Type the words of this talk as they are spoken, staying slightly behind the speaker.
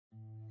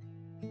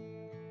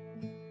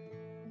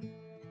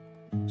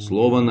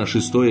Слово на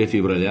 6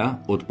 февраля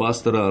от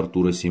пастора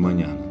Артура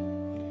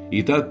Симоняна.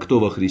 Итак,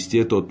 кто во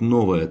Христе, тот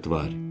новая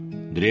тварь.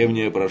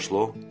 Древнее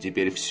прошло,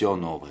 теперь все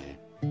новое.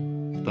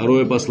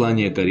 Второе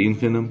послание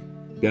Коринфянам,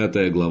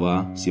 5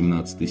 глава,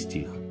 17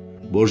 стих.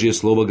 Божье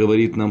Слово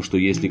говорит нам, что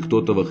если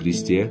кто-то во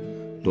Христе,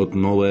 тот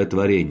новое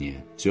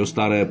творение. Все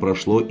старое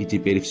прошло, и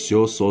теперь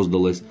все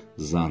создалось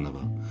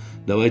заново.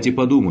 Давайте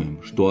подумаем,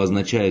 что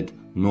означает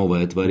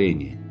новое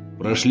творение.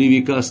 Прошли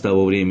века с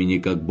того времени,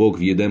 как Бог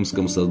в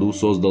Едемском саду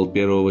создал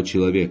первого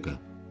человека,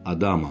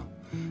 Адама.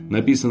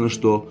 Написано,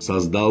 что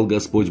 «создал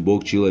Господь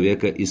Бог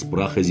человека из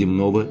праха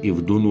земного и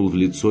вдунул в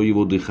лицо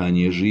его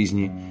дыхание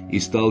жизни, и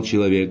стал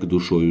человек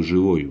душою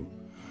живою».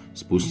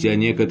 Спустя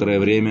некоторое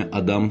время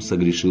Адам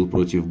согрешил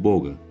против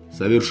Бога.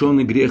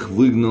 Совершенный грех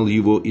выгнал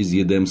его из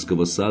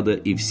Едемского сада,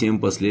 и всем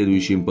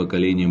последующим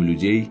поколениям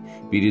людей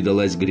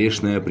передалась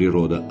грешная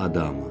природа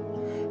Адама.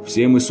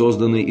 Все мы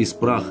созданы из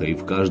праха, и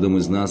в каждом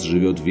из нас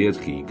живет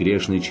ветхий,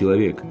 грешный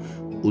человек,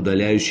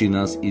 удаляющий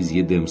нас из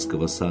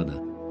Едемского сада.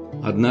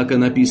 Однако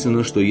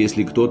написано, что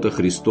если кто-то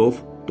Христов,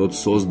 тот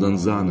создан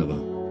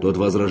заново, тот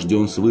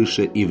возрожден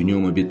свыше, и в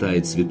нем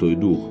обитает Святой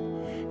Дух.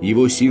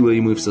 Его силой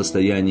мы в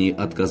состоянии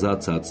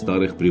отказаться от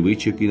старых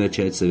привычек и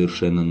начать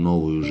совершенно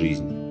новую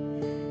жизнь.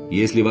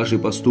 Если ваши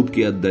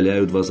поступки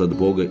отдаляют вас от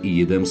Бога и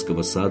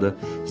Едемского сада,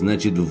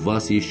 значит, в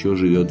вас еще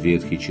живет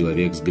ветхий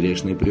человек с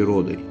грешной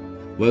природой.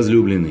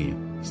 Возлюбленные,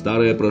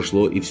 старое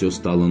прошло, и все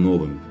стало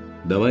новым.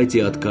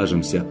 Давайте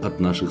откажемся от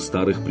наших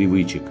старых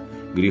привычек,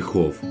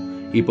 грехов,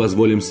 и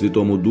позволим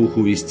Святому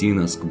Духу вести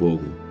нас к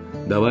Богу.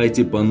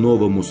 Давайте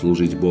по-новому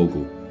служить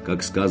Богу,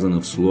 как сказано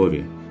в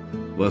Слове.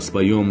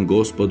 Воспоем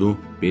Господу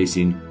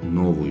песнь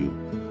новую.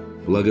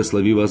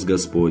 Благослови вас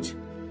Господь.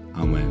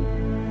 Аминь.